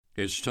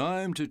It's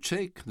time to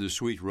take the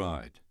sweet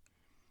ride.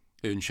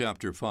 In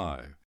Chapter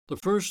 5, the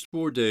first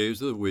 4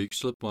 days of the week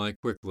slipped by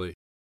quickly.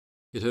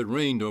 It had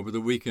rained over the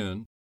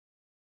weekend,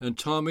 and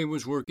Tommy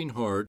was working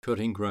hard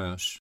cutting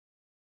grass.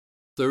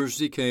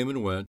 Thursday came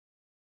and went,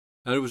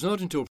 and it was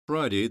not until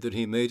Friday that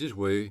he made his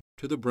way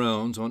to the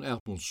Browns on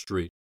Apple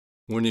Street.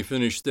 When he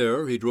finished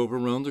there, he drove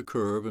around the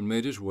curve and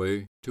made his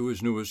way to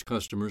his newest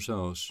customer's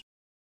house.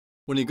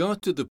 When he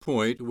got to the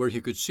point where he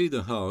could see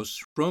the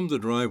house from the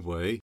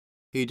driveway,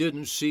 he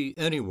didn't see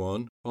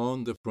anyone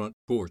on the front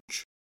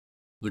porch.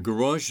 The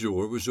garage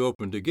door was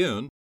opened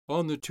again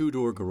on the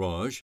two-door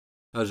garage,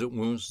 as it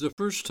was the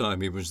first time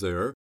he was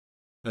there,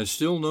 and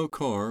still no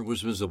car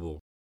was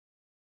visible.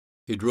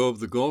 He drove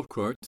the golf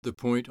cart to the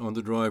point on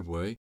the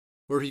driveway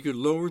where he could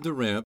lower the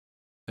ramp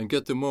and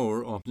get the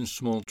mower off his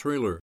small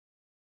trailer.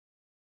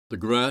 The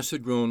grass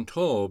had grown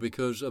tall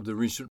because of the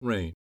recent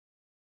rain,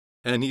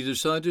 and he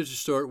decided to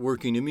start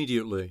working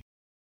immediately.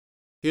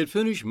 He had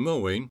finished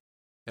mowing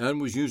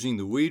and was using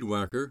the weed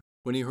whacker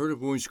when he heard a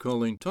voice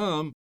calling,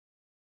 "Tom,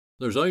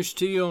 there's iced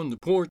tea on the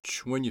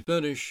porch when you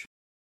finish."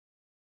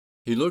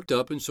 He looked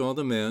up and saw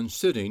the man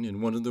sitting in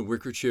one of the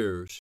wicker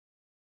chairs.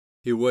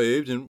 He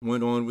waved and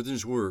went on with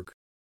his work.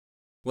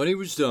 When he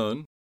was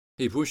done,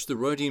 he pushed the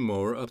riding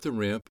mower up the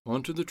ramp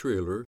onto the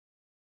trailer,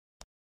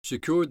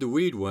 secured the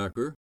weed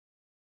whacker,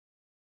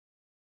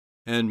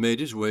 and made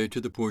his way to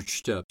the porch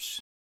steps.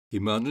 He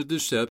mounted the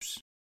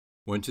steps,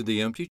 went to the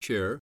empty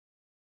chair,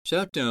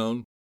 sat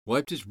down,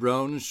 wiped his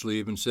brow on his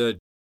sleeve, and said,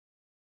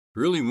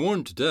 "Really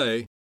warm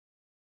today.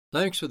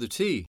 Thanks for the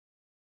tea.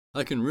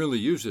 I can really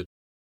use it."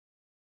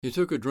 He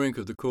took a drink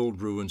of the cold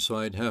brew and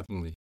sighed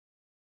happily.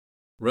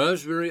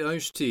 "Raspberry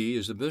iced tea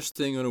is the best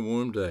thing on a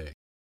warm day.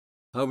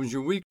 How was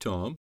your week,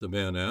 Tom?" the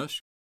man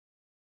asked.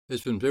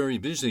 "It's been very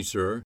busy,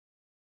 sir.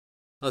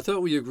 I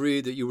thought we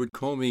agreed that you would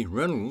call me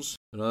Reynolds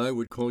and I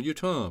would call you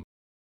Tom."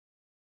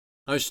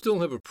 "I still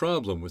have a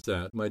problem with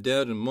that. My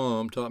dad and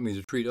Mom taught me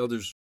to treat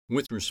others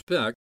with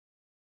respect.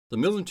 The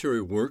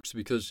military works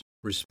because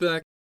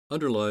respect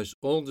underlies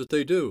all that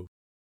they do.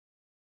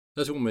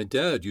 That's what my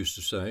dad used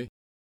to say."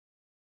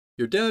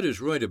 "Your dad is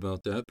right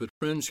about that, but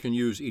friends can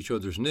use each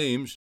other's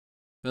names,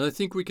 and I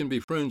think we can be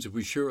friends if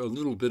we share a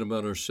little bit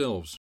about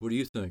ourselves. What do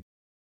you think?"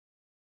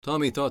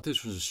 Tommy thought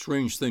this was a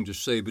strange thing to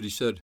say, but he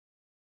said,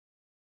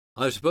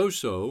 "I suppose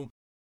so.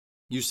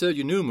 You said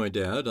you knew my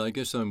dad. I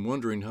guess I'm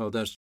wondering how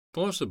that's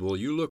possible.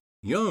 You look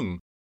young,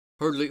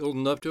 hardly old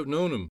enough to have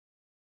known him."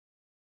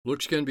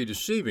 "Looks can be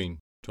deceiving,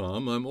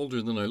 Tom. I'm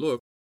older than I look,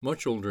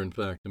 much older, in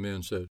fact," the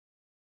man said.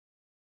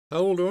 "How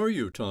old are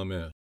you?" Tom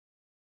asked.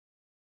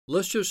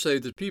 "Let's just say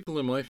that people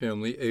in my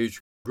family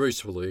age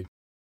gracefully.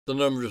 The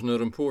number is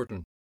not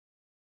important.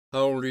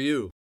 How old are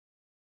you?"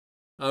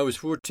 "I was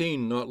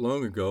 14 not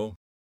long ago.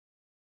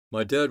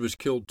 My dad was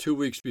killed 2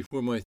 weeks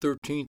before my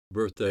 13th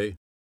birthday,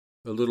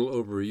 a little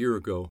over a year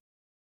ago.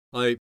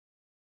 I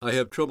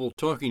have trouble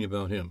talking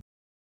about him."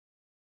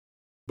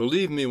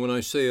 "Believe me when I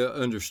say I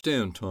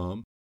understand,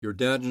 Tom. Your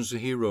dad is a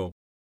hero.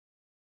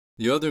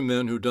 The other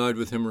men who died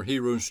with him are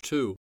heroes,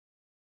 too.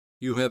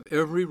 You have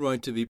every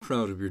right to be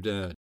proud of your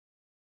dad."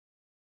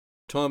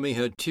 Tommy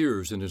had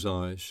tears in his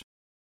eyes.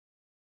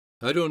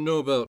 "I don't know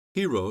about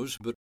heroes,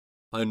 but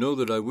I know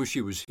that I wish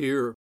he was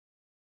here.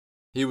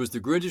 He was the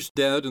greatest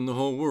dad in the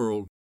whole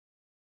world.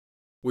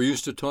 We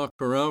used to talk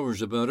for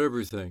hours about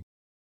everything.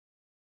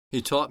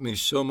 He taught me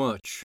so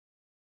much.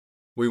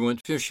 We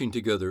went fishing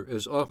together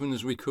as often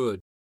as we could.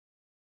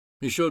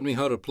 He showed me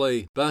how to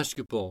play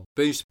basketball,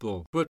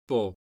 baseball,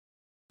 football,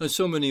 and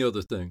so many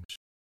other things.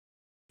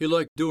 He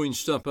liked doing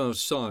stuff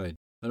outside,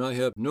 and I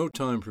have no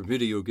time for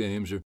video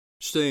games or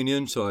staying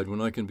inside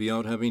when I can be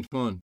out having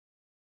fun.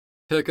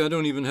 Heck, I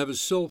don't even have a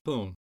cell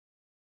phone,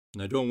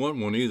 and I don't want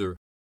one either.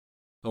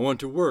 I want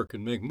to work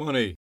and make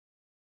money.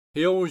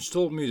 He always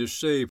told me to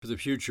save for the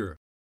future.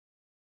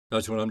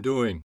 That's what I'm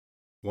doing.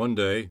 One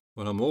day,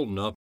 when I'm old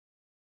enough,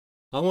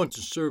 I want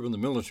to serve in the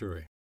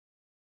military.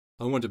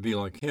 I want to be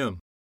like him."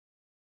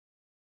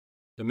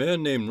 The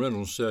man named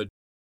Reynolds said,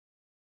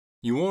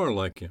 "You are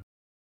like him.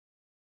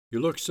 You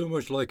look so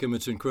much like him,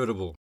 it's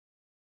incredible.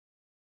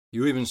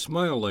 You even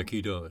smile like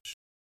he does.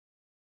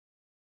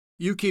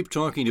 You keep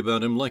talking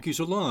about him like he's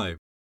alive.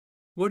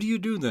 Why do you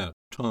do that?"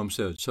 Tom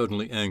said,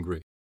 suddenly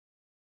angry.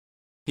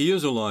 "He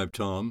is alive,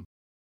 Tom.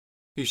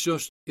 He's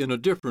just in a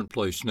different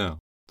place now,"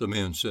 the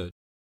man said.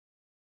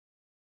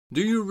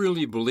 "Do you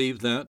really believe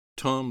that?"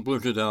 Tom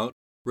blurted out,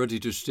 ready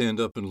to stand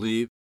up and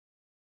leave.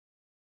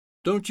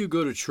 "Don't you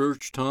go to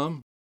church,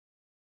 Tom?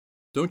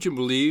 Don't you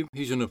believe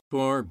he's in a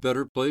far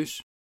better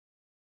place?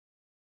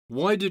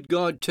 Why did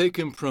God take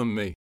him from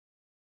me?"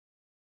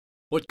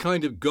 "What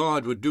kind of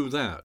God would do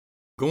that?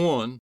 Go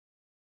on.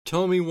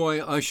 Tell me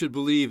why I should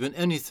believe in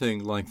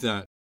anything like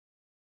that."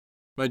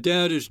 "My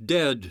dad is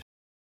dead."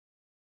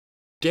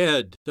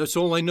 "Dead. That's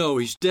all I know.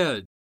 He's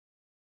dead."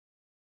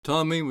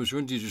 Tommy was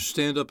ready to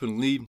stand up and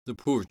leave the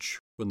porch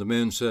when the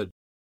man said,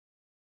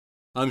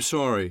 "I'm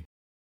sorry.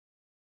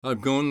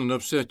 I've gone and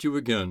upset you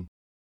again.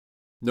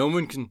 No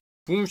one can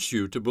force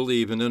you to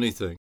believe in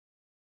anything.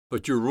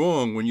 but you're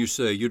wrong when you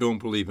say you don't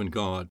believe in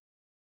God.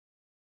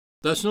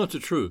 That's not the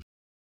truth.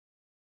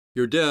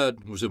 Your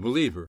dad was a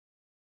believer.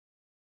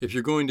 If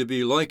you're going to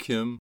be like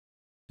him,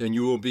 then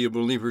you will be a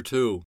believer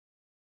too.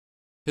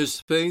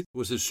 His faith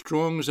was as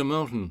strong as a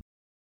mountain.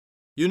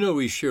 You know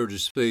he shared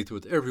his faith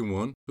with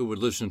everyone who would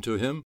listen to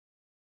him.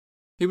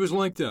 He was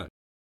like that.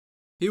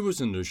 He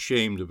wasn't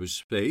ashamed of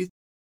his faith.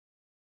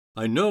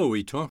 I know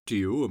he talked to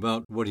you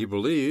about what he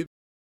believed.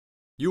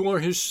 You are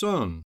his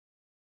son.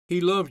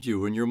 He loved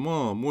you and your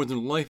mom more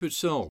than life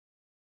itself.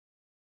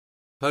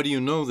 How do you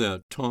know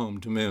that? Tom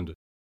demanded.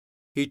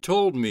 He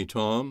told me,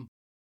 Tom.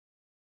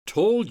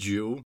 Told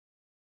you?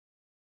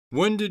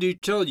 When did he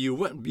tell you?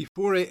 When?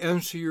 Before I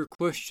answer your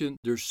question,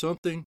 there's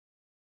something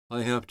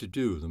I have to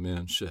do, the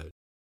man said.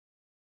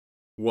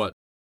 What?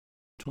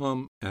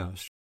 Tom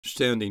asked,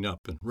 standing up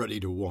and ready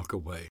to walk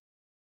away.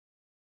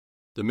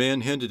 The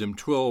man handed him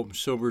 12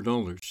 silver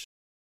dollars.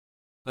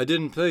 I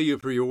didn't pay you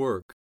for your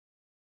work.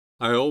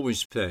 I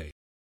always pay.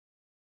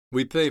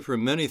 We pay for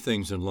many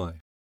things in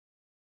life,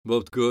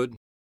 both good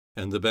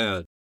and the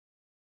bad.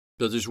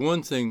 But there's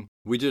one thing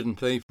we didn't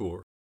pay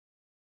for.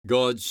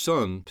 God's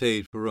Son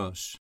paid for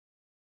us.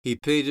 He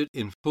paid it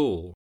in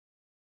full.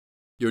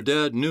 Your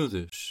dad knew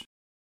this.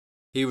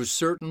 He was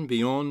certain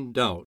beyond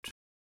doubt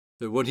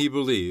that what he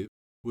believed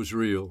was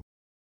real.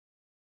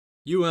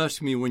 You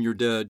asked me when your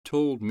dad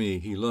told me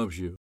he loves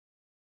you.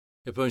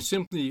 If I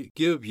simply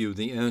give you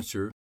the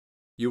answer,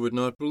 you would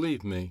not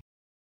believe me.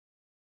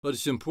 But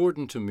it's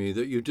important to me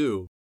that you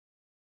do.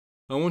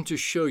 I want to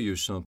show you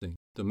something.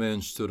 The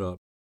man stood up.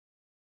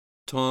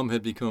 Tom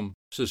had become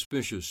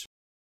suspicious.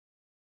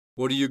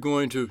 What are you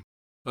going to?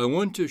 I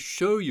want to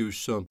show you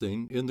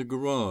something in the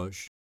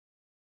garage.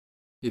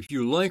 If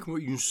you like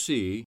what you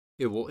see,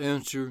 it will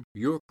answer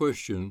your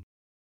question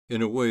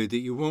in a way that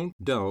you won't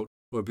doubt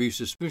or be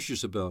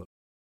suspicious about.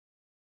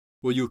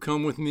 Will you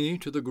come with me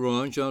to the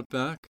garage out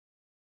back?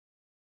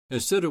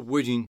 Instead of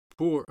waiting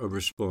for a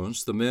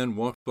response, the man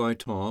walked by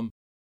Tom,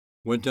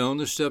 went down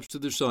the steps to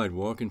the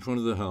sidewalk in front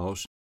of the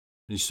house,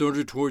 and he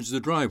started towards the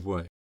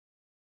driveway.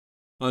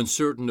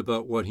 Uncertain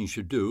about what he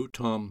should do,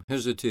 Tom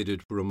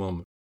hesitated for a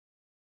moment.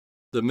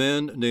 The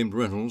man named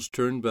Reynolds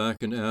turned back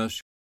and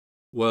asked,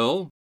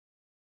 Well,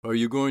 are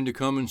you going to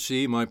come and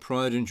see my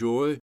pride and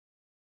joy?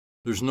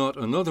 There's not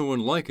another one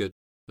like it,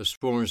 as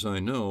far as I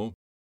know.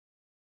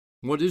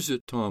 What is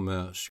it? Tom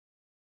asked.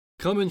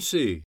 Come and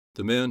see.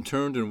 The man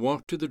turned and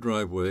walked to the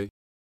driveway,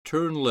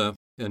 turned left,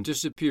 and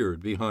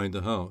disappeared behind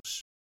the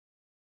house.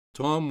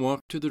 Tom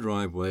walked to the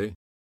driveway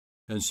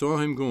and saw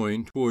him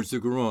going towards the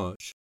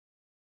garage.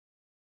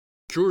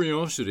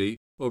 Curiosity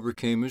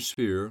overcame his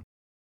fear,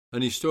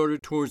 and he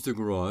started towards the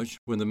garage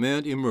when the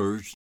man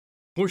emerged,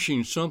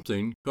 pushing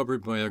something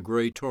covered by a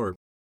gray tarp.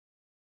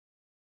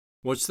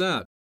 What's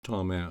that?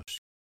 Tom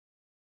asked.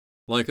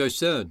 Like I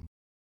said,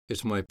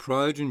 it's my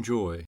pride and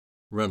joy,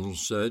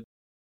 Reynolds said.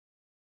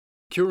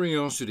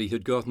 Curiosity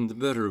had gotten the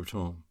better of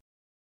Tom.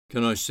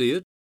 Can I see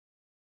it?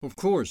 Of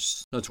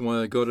course, that's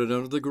why I got it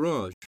out of the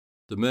garage.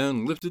 The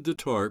man lifted the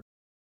tarp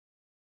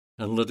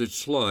and let it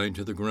slide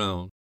to the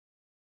ground.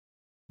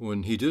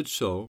 When he did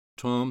so,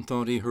 Tom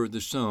thought he heard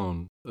the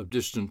sound of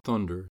distant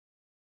thunder.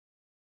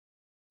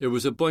 It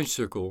was a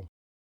bicycle,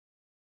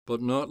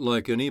 but not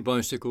like any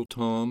bicycle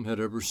Tom had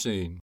ever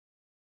seen.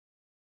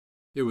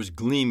 It was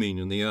gleaming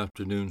in the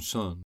afternoon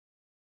sun.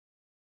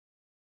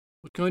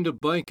 What kind of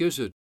bike is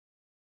it?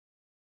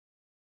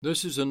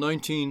 This is a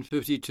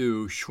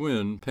 1952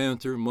 Schwinn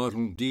Panther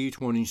Model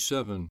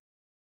D27.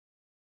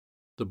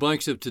 The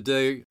bikes of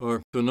today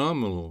are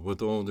phenomenal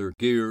with all their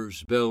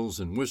gears, bells,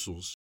 and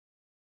whistles.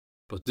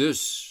 But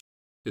this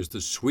is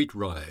the sweet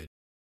ride.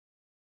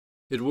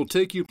 It will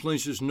take you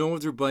places no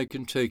other bike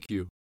can take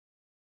you,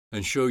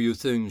 and show you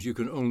things you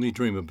can only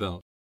dream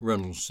about,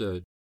 Reynolds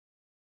said.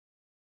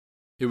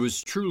 It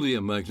was truly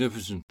a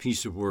magnificent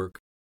piece of work,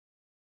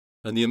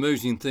 and the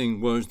amazing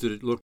thing was that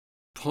it looked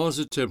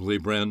positively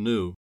brand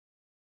new.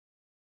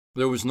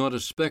 There was not a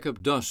speck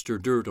of dust or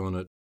dirt on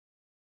it.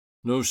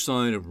 No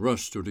sign of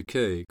rust or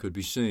decay could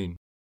be seen.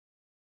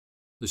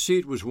 The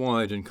seat was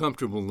wide and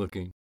comfortable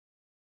looking.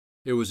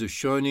 It was a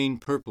shining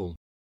purple,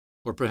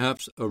 or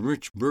perhaps a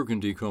rich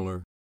burgundy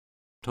color.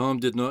 Tom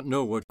did not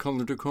know what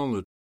color to call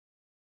it.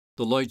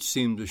 The light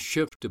seemed to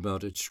shift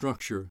about its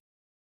structure.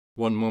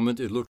 One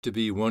moment it looked to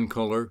be one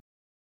color,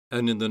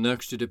 and in the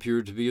next it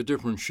appeared to be a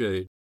different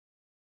shade.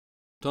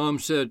 Tom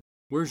said,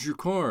 Where's your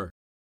car?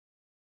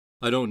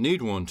 I don't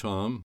need one,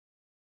 Tom.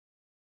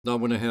 Not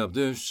when I have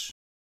this.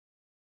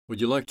 Would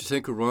you like to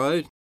take a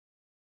ride?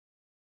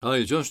 I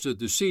adjusted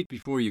the seat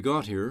before you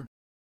got here.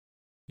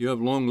 You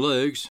have long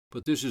legs,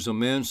 but this is a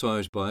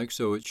man-sized bike,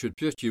 so it should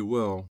fit you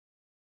well.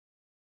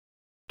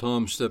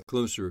 Tom stepped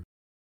closer.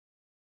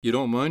 You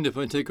don't mind if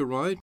I take a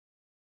ride?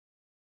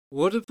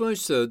 What if I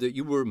said that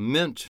you were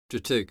meant to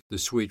take the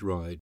sweet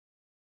ride?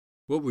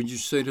 What would you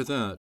say to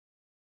that?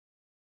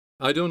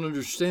 I don't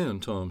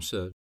understand, Tom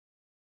said.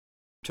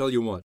 Tell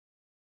you what.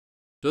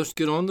 Just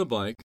get on the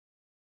bike,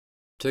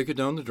 take it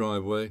down the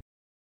driveway,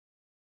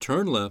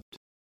 turn left,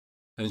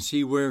 and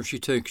see where she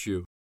takes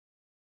you.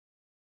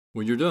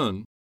 When you're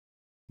done,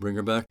 bring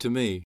her back to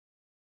me.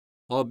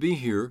 I'll be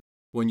here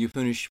when you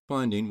finish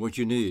finding what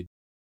you need."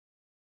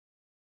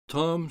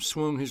 Tom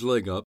swung his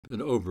leg up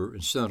and over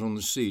and sat on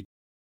the seat,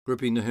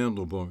 gripping the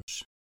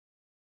handlebars.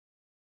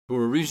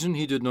 For a reason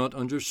he did not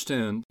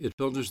understand, it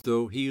felt as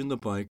though he and the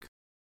bike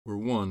were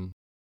one.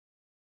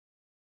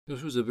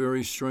 This was a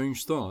very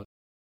strange thought.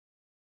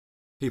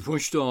 He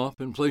pushed off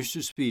and placed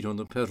his feet on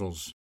the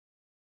pedals.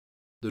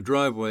 The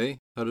driveway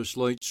had a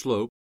slight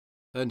slope,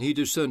 and he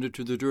descended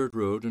to the dirt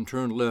road and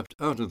turned left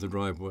out of the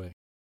driveway.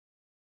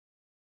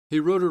 He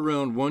rode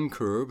around one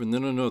curve and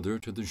then another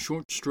to the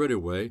short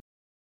straightaway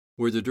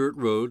where the dirt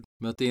road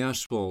met the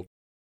asphalt.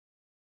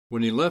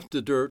 When he left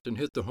the dirt and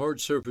hit the hard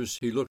surface,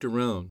 he looked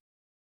around.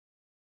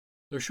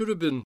 There should have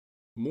been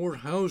more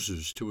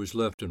houses to his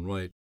left and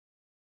right,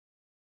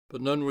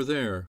 but none were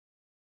there.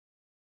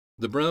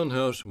 The brown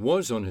house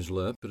was on his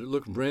left, but it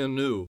looked brand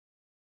new.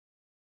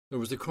 There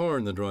was a car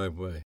in the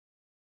driveway.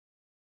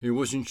 He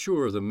wasn't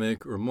sure of the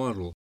make or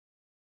model.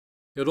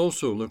 It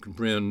also looked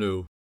brand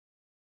new,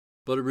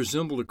 but it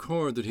resembled a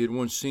car that he had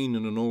once seen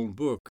in an old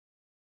book.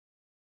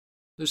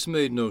 This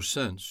made no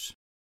sense.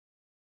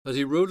 As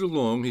he rode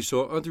along, he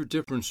saw other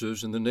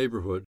differences in the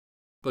neighborhood,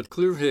 but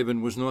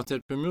Clearhaven was not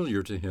that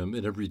familiar to him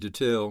in every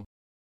detail.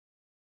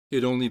 He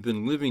had only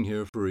been living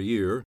here for a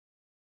year,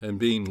 and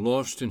being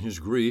lost in his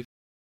grief,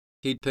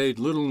 he'd paid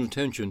little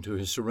attention to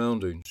his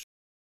surroundings.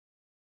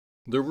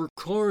 There were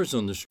cars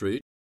on the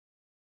street,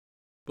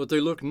 but they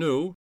looked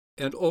new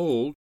and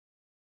old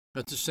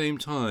at the same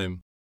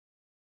time.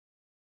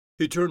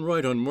 He turned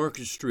right on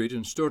Market Street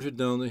and started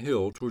down the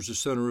hill towards the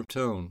center of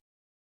town.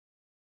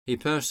 He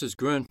passed his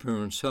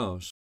grandparents'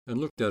 house and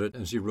looked at it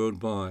as he rode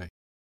by.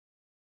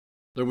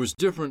 There was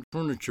different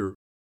furniture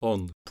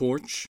on the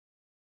porch,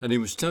 and he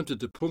was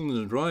tempted to pull in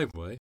the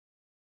driveway,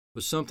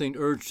 but something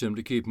urged him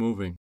to keep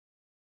moving.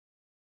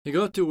 He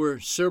got to where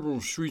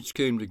several streets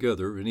came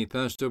together, and he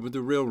passed over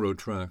the railroad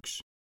tracks.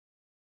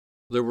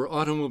 There were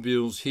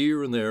automobiles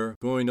here and there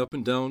going up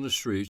and down the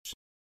streets,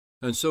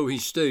 and so he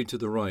stayed to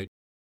the right.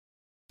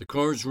 The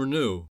cars were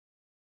new,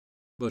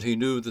 but he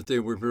knew that they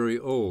were very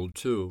old,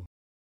 too.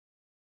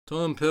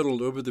 Tom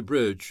pedaled over the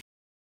bridge,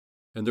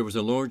 and there was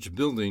a large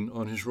building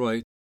on his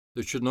right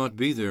that should not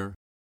be there.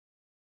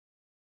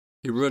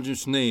 He read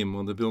its name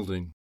on the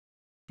building,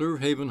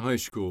 Clearhaven High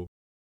School.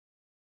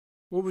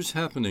 What was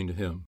happening to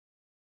him?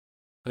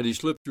 Had he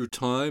slipped through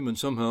time and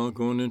somehow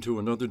gone into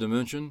another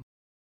dimension?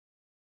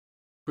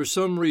 For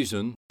some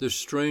reason, this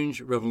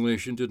strange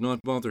revelation did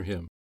not bother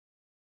him.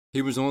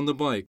 He was on the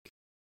bike,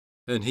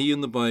 and he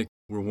and the bike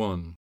were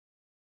one.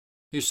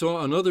 He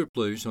saw another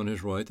place on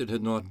his right that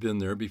had not been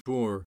there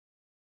before.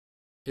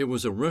 It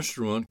was a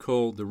restaurant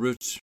called the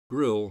Ritz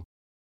Grill,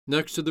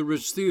 next to the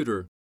Ritz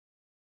Theater.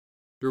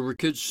 There were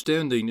kids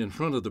standing in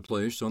front of the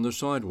place on the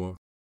sidewalk,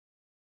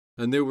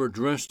 and they were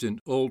dressed in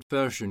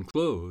old-fashioned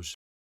clothes.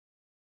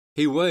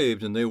 He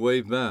waved, and they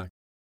waved back.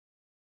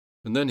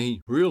 And then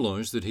he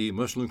realized that he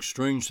must look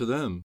strange to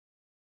them.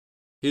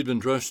 He had been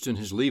dressed in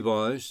his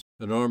Levi's,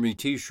 an army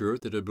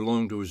T-shirt that had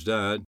belonged to his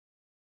dad,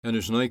 and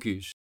his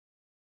Nikes.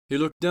 He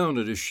looked down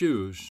at his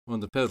shoes on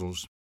the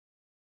pedals,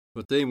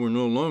 but they were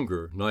no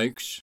longer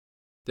Nikes.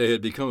 They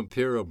had become a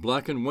pair of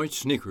black and white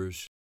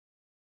sneakers.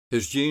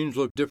 His jeans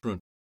looked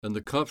different, and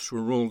the cuffs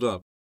were rolled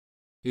up.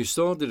 He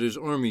saw that his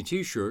army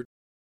T-shirt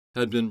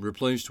had been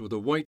replaced with a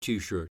white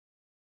T-shirt.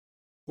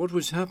 What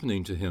was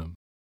happening to him?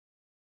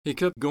 He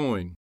kept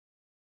going.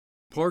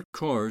 Parked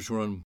cars were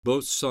on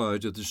both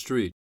sides of the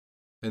street,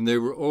 and they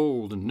were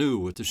old and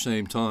new at the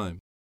same time.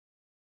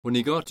 When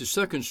he got to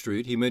 2nd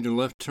Street, he made a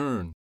left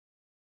turn.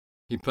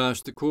 He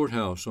passed the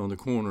courthouse on the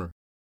corner,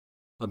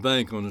 a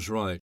bank on his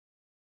right,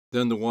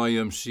 then the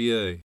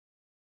YMCA.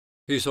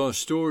 He saw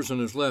stores on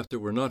his left that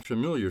were not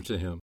familiar to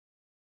him.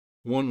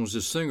 One was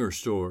a Singer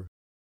store,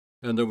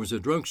 and there was a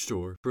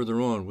drugstore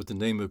further on with the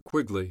name of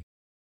Quigley.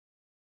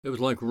 It was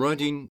like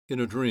riding in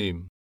a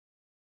dream.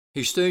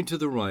 He stayed to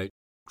the right.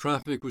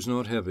 Traffic was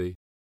not heavy,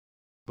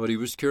 but he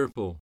was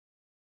careful.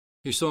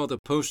 He saw the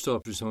post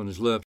office on his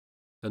left,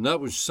 and that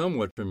was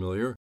somewhat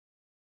familiar,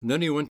 and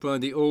then he went by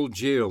the old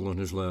jail on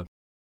his left.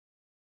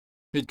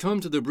 He'd come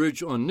to the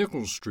bridge on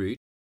Nichols Street,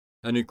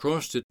 and he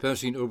crossed it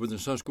passing over the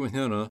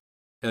Susquehanna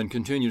and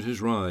continued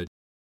his ride.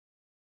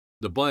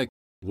 The bike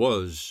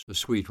was a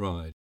sweet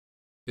ride,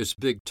 its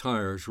big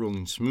tires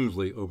rolling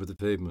smoothly over the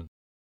pavement.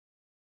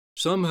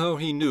 Somehow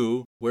he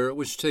knew where it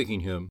was taking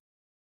him,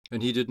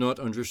 and he did not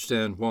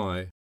understand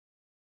why.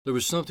 There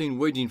was something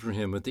waiting for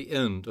him at the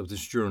end of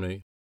this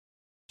journey,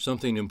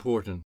 something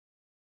important.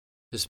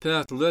 His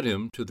path led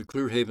him to the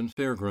Clearhaven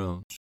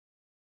Fairgrounds.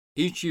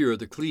 Each year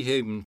the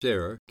Clearhaven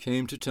Fair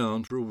came to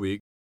town for a week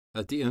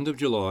at the end of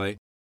July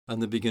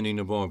and the beginning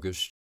of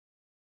August.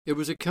 It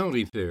was a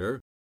county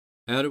fair,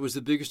 and it was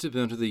the biggest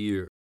event of the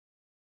year.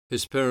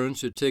 His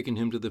parents had taken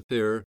him to the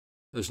fair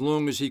as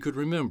long as he could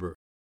remember,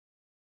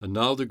 and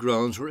now the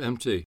grounds were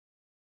empty.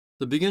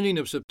 The beginning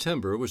of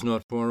September was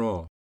not far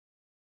off.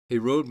 He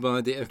rode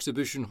by the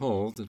exhibition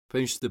hall that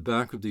faced the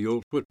back of the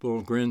old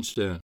football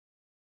grandstand.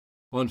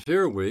 On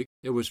Fair Week,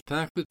 it was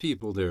packed with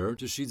people there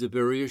to see the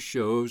various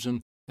shows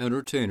and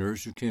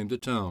entertainers who came to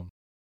town.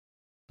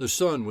 The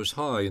sun was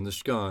high in the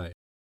sky.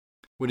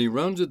 When he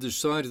rounded the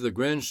side of the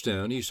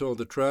grandstand, he saw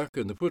the track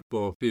and the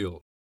football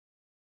field.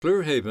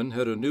 Clear Haven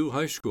had a new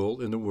high school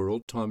in the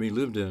world Tommy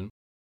lived in,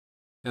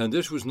 and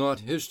this was not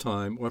his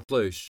time or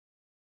place,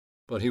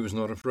 but he was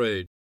not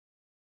afraid.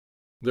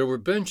 There were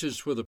benches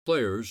for the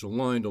players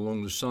aligned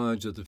along the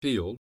sides of the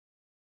field.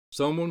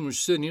 Someone was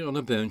sitting on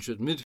a bench at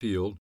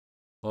midfield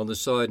on the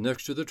side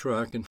next to the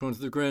track in front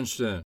of the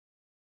grandstand.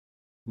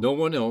 No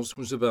one else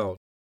was about.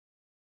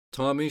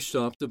 Tommy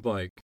stopped the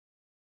bike.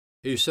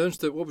 He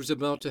sensed that what was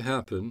about to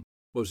happen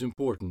was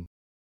important.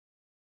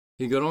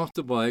 He got off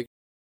the bike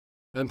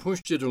and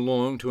pushed it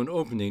along to an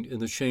opening in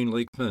the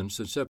chain-link fence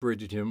that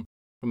separated him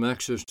from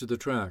access to the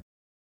track.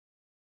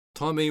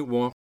 Tommy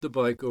walked the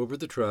bike over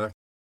the track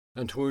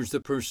and towards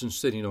the person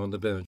sitting on the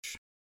bench.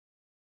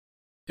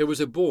 It was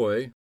a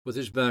boy with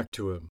his back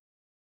to him.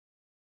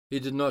 He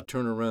did not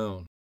turn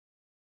around.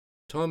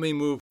 Tommy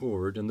moved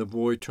forward, and the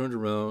boy turned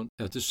around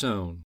at the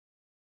sound.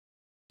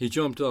 He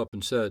jumped up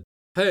and said,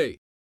 "Hey,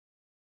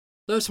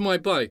 that's my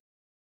bike.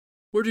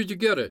 Where did you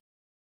get it?"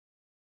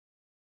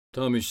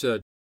 Tommy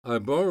said, "I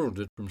borrowed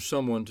it from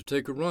someone to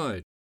take a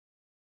ride."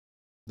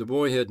 The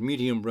boy had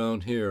medium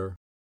brown hair,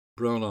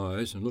 brown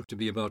eyes, and looked to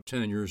be about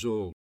 10 years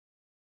old.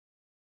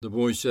 The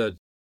boy said,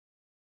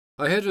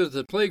 "I had it at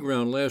the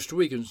playground last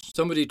week and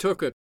somebody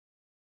took it.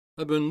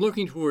 I've been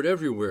looking for it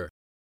everywhere.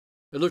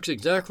 It looks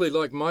exactly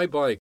like my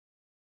bike.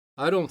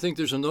 I don't think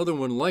there's another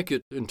one like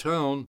it in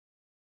town.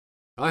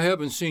 I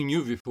haven't seen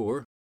you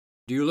before.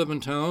 Do you live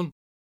in town?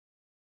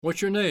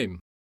 What's your name?"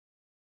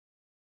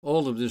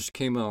 All of this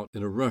came out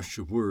in a rush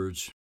of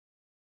words.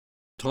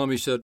 Tommy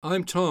said,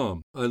 "I'm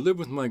Tom. I live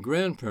with my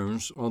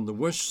grandparents on the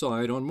west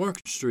side on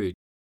Market Street.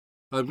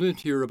 I've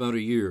lived here about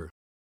a year.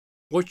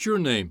 What's your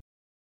name?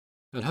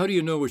 And how do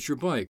you know it's your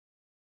bike?"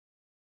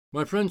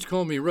 "My friends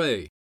call me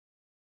Ray.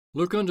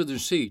 Look under the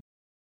seat.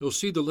 You'll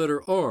see the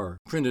letter R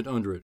printed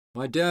under it.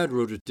 My dad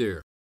wrote it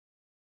there."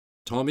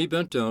 Tommy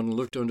bent down and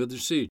looked under the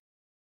seat.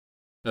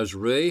 As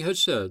Ray had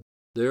said,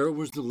 there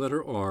was the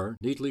letter R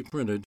neatly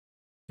printed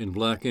in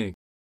black ink.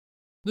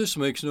 "This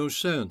makes no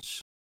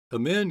sense. A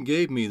man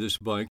gave me this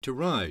bike to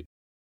ride,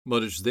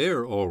 but it's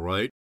there all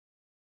right.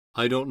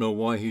 I don't know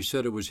why he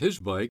said it was his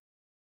bike.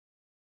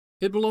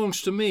 It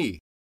belongs to me.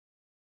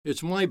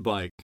 It's my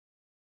bike.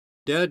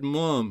 Dad and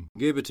Mom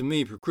gave it to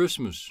me for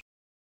Christmas.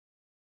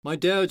 My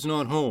dad's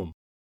not home.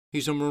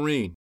 He's a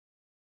Marine.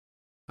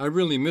 I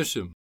really miss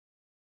him."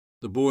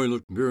 The boy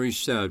looked very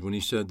sad when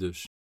he said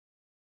this.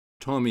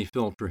 Tommy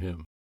felt for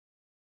him.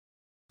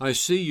 "I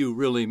see you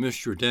really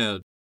miss your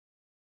dad.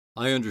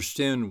 I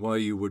understand why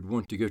you would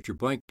want to get your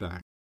bike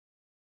back.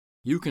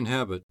 You can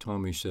have it,"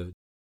 Tommy said.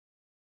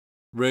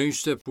 Ray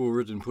stepped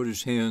forward and put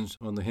his hands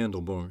on the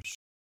handlebars.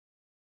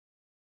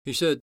 He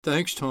said,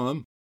 "Thanks,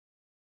 Tom.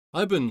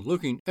 I've been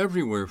looking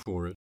everywhere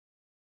for it."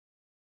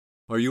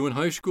 "Are you in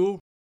high school?"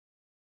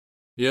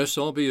 "Yes,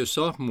 I'll be a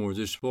sophomore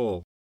this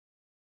fall."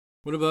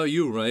 "What about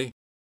you, Ray?"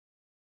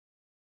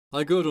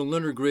 "I go to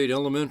Leonard Grade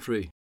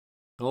Elementary.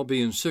 I'll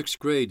be in 6th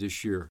grade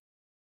this year.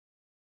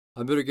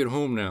 I better get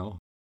home now.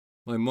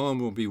 My mom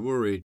will be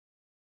worried.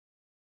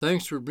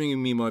 Thanks for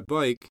bringing me my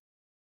bike.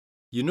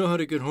 You know how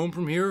to get home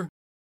from here?"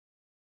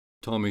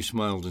 Tommy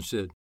smiled and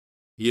said,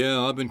 "Yeah,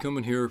 I've been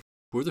coming here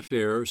for the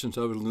fair since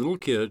I was a little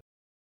kid.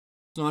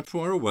 It's not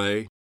far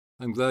away.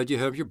 I'm glad you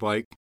have your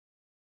bike.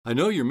 I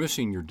know you're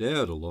missing your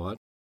dad a lot.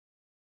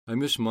 I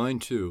miss mine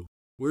too.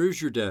 Where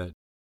is your dad?"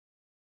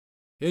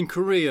 "In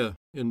Korea,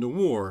 in the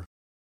war.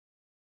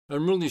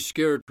 I'm really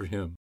scared for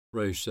him,"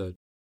 Ray said.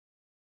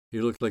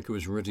 He looked like he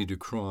was ready to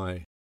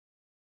cry.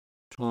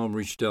 Tom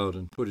reached out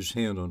and put his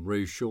hand on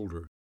Ray's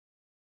shoulder.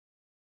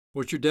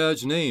 "What's your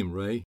dad's name,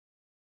 Ray?"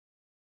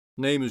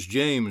 "Name is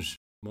James.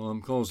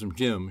 Mom calls him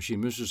Jim. She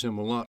misses him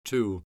a lot,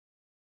 too.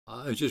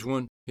 I just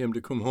want him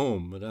to come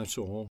home, that's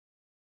all."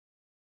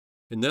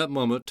 In that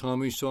moment,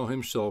 Tommy saw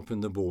himself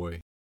in the boy.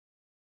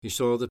 He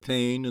saw the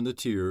pain and the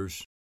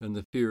tears and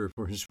the fear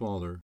for his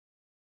father.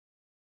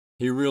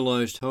 He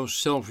realized how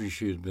selfish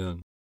he had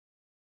been,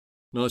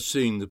 not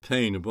seeing the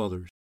pain of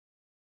others,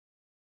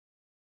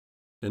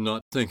 and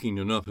not thinking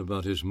enough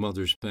about his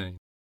mother's pain.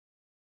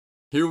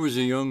 Here was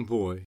a young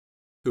boy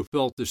who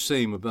felt the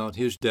same about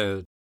his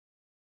dad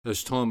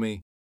as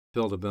Tommy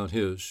felt about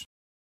his.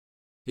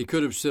 He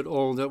could have said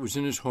all that was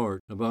in his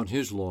heart about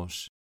his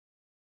loss,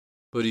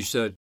 but he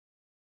said,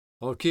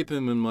 "I'll keep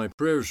him in my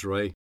prayers,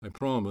 Ray, I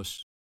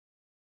promise."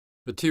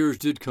 The tears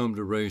did come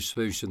to Ray's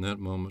face in that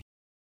moment.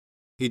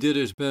 He did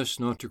his best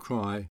not to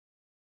cry,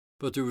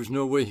 but there was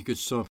no way he could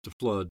stop the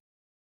flood.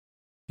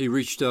 He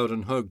reached out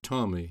and hugged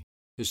Tommy,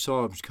 his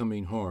sobs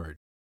coming hard.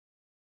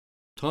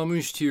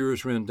 Tommy's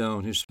tears ran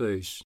down his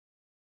face.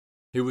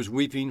 He was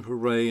weeping for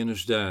Ray and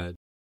his dad,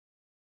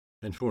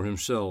 and for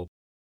himself.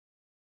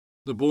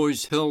 The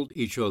boys held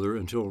each other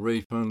until Ray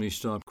finally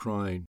stopped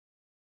crying.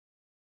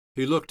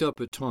 He looked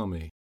up at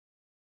Tommy.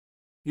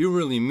 "You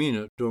really mean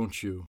it,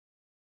 don't you?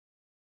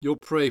 You'll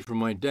pray for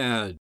my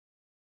dad."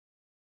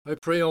 I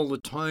pray all the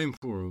time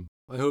for him.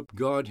 I hope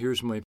God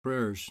hears my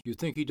prayers. You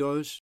think he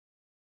does?"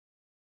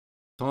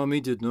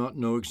 Tommy did not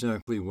know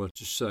exactly what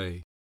to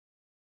say,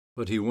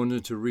 but he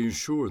wanted to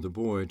reassure the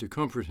boy, to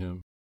comfort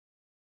him.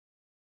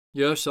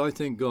 "Yes, I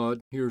think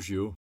God hears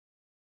you.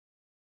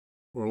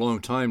 For a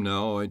long time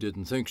now, I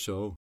didn't think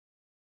so.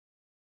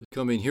 But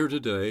coming here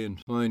today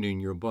and finding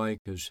your bike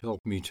has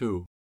helped me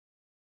too.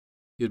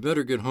 You'd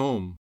better get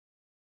home.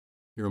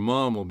 Your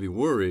mom will be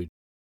worried.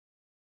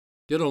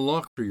 Get a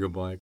lock for your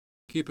bike.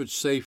 Keep it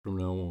safe from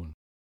now on."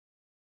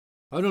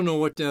 "I don't know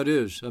what that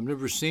is. I've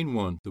never seen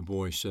one," the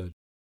boy said.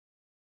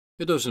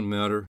 "It doesn't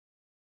matter.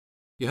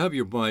 You have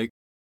your bike.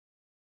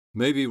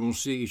 Maybe we'll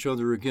see each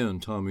other again,"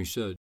 Tommy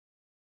said.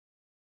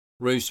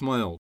 Ray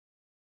smiled.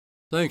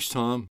 "Thanks,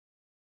 Tom.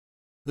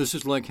 This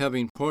is like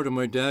having part of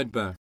my dad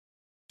back.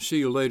 See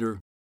you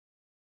later."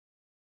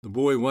 The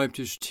boy wiped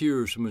his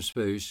tears from his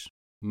face,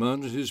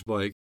 mounted his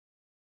bike,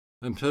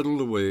 and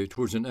pedaled away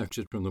towards an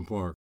exit from the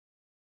park.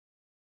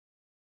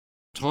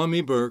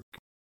 Tommy Burke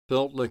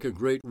felt like a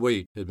great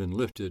weight had been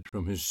lifted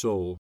from his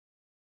soul.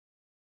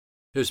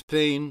 His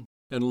pain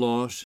and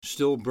loss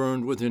still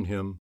burned within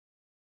him,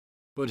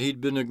 but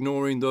he'd been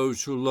ignoring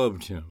those who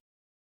loved him,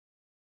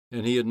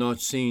 and he had not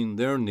seen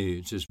their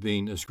needs as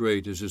being as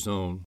great as his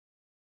own.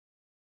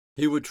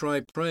 He would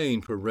try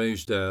praying for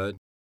Ray's dad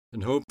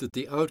and hope that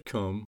the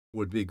outcome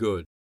would be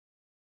good,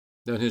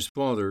 that his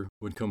father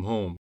would come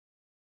home.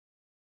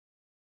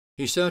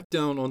 He sat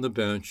down on the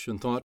bench and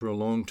thought for a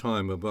long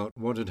time about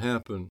what had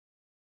happened.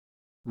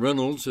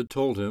 Reynolds had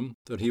told him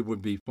that he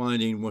would be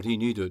finding what he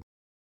needed,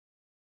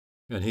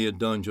 and he had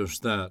done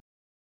just that.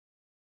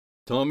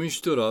 Tommy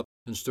stood up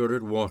and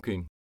started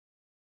walking.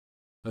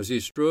 As he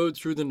strode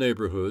through the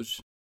neighborhoods,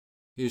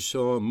 he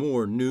saw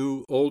more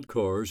new old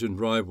cars in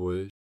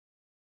driveways,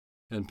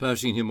 and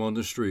passing him on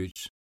the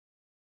streets,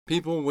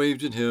 people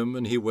waved at him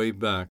and he waved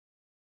back.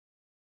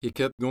 He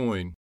kept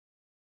going.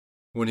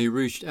 When he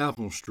reached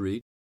Apple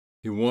Street,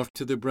 he walked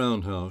to the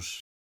Brown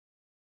house.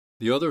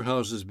 The other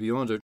houses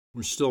beyond it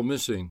were still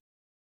missing,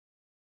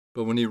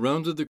 but when he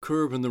rounded the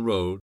curve in the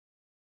road,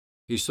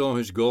 he saw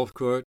his golf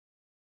cart,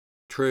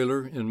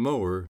 trailer, and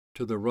mower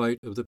to the right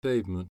of the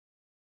pavement,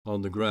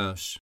 on the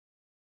grass.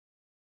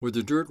 Where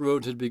the dirt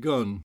road had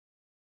begun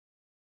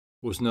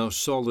was now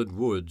solid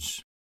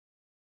woods.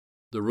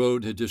 The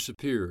road had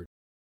disappeared.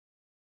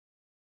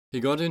 He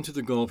got into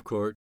the golf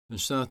cart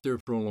and sat there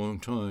for a long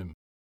time.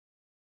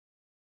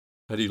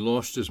 Had he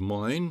lost his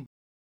mind?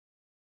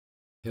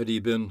 Had he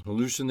been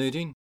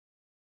hallucinating?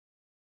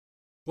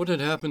 What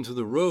had happened to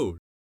the road?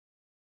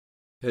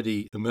 Had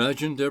he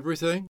imagined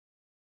everything?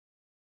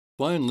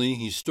 Finally,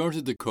 he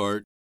started the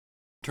cart,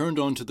 turned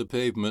onto the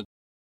pavement,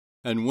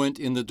 and went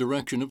in the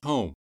direction of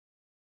home.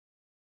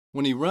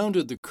 When he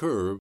rounded the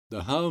curve,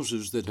 the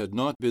houses that had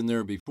not been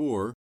there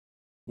before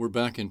were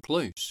back in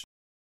place.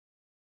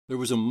 There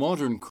was a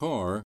modern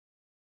car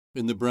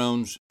in the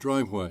Browns'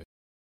 driveway.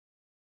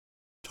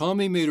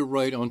 Tommy made a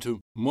right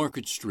onto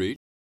Market Street,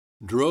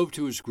 drove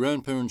to his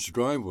grandparents'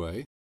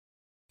 driveway,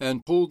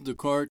 and pulled the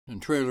cart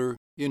and trailer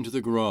into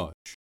the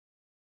garage.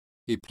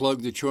 He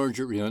plugged the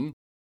charger in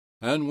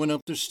and went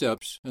up the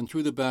steps and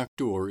through the back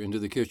door into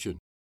the kitchen.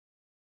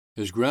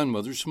 His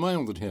grandmother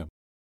smiled at him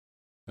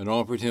and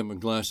offered him a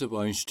glass of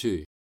iced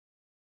tea.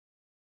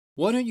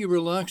 "Why don't you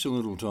relax a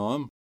little,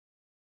 Tom?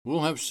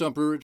 We'll have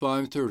supper at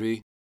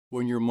 5:30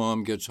 when your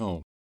mom gets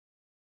home."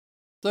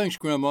 "Thanks,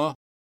 Grandma,"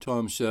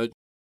 Tom said,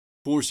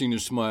 forcing a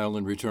smile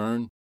in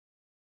return.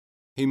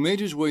 He made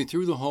his way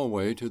through the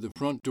hallway to the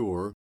front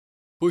door,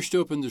 pushed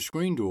open the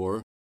screen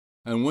door,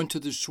 and went to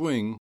the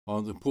swing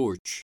on the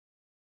porch.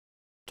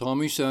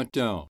 Tommy sat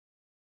down,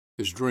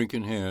 his drink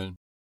in hand,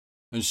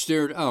 and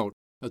stared out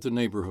at the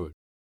neighborhood.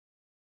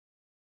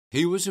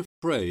 He was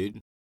afraid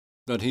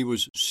that he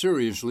was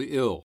seriously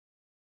ill.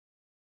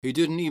 He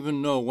didn't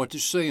even know what to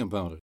say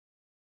about it.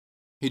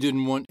 He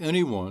didn't want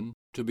anyone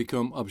to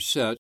become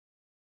upset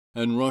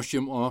and rush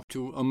him off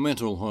to a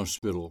mental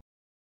hospital.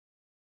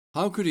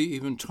 How could he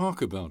even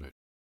talk about it?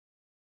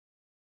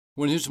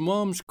 When his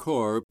mom's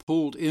car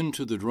pulled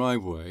into the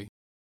driveway,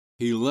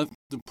 he left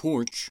the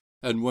porch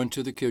and went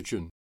to the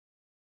kitchen,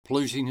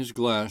 placing his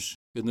glass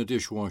in the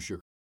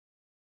dishwasher.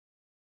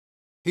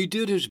 He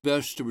did his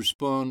best to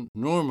respond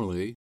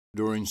normally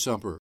during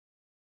supper.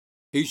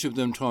 Each of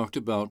them talked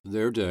about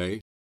their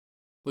day,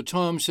 but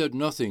Tom said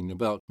nothing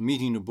about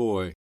meeting a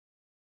boy,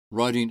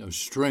 riding a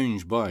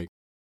strange bike,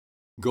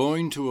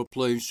 going to a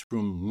place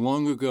from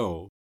long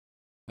ago,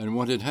 and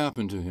what had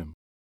happened to him.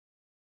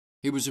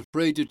 He was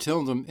afraid to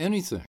tell them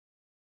anything.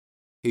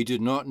 He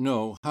did not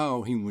know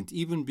how he would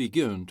even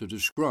begin to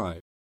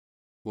describe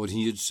what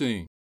he had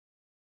seen.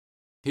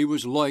 He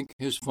was like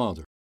his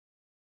father.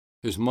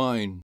 His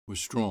mind was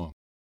strong.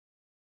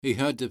 He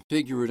had to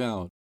figure it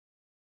out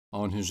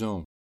on his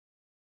own.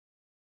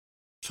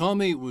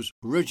 Tommy was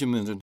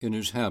regimented in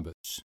his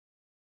habits.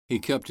 He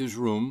kept his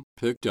room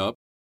picked up,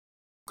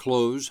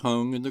 clothes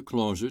hung in the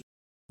closet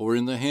or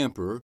in the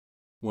hamper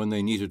when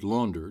they needed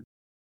laundered,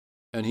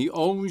 and he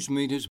always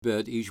made his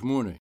bed each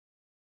morning.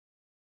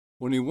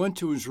 When he went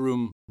to his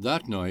room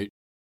that night,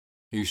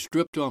 he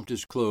stripped off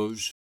his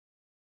clothes,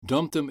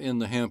 dumped them in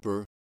the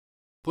hamper,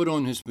 put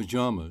on his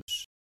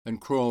pajamas, and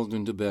crawled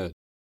into bed.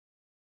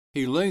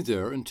 He lay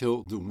there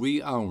until the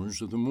wee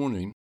hours of the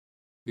morning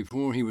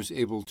before he was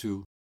able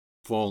to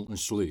fall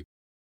asleep.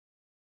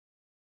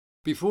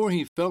 Before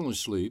he fell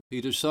asleep,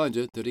 he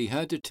decided that he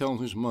had to tell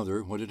his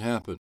mother what had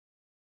happened.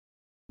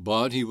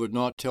 But he would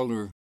not tell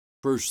her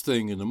first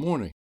thing in the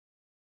morning.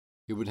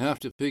 He would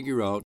have to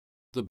figure out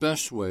the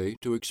best way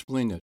to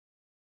explain it.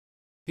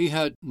 He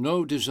had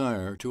no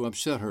desire to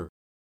upset her.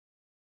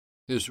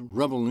 His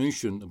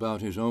revelation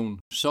about his own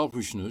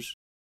selfishness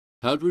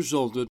had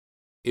resulted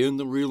in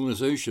the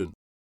realization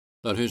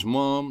that his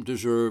mom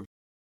deserved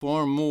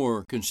far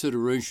more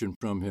consideration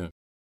from him,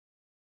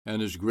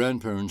 and his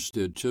grandparents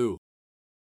did too.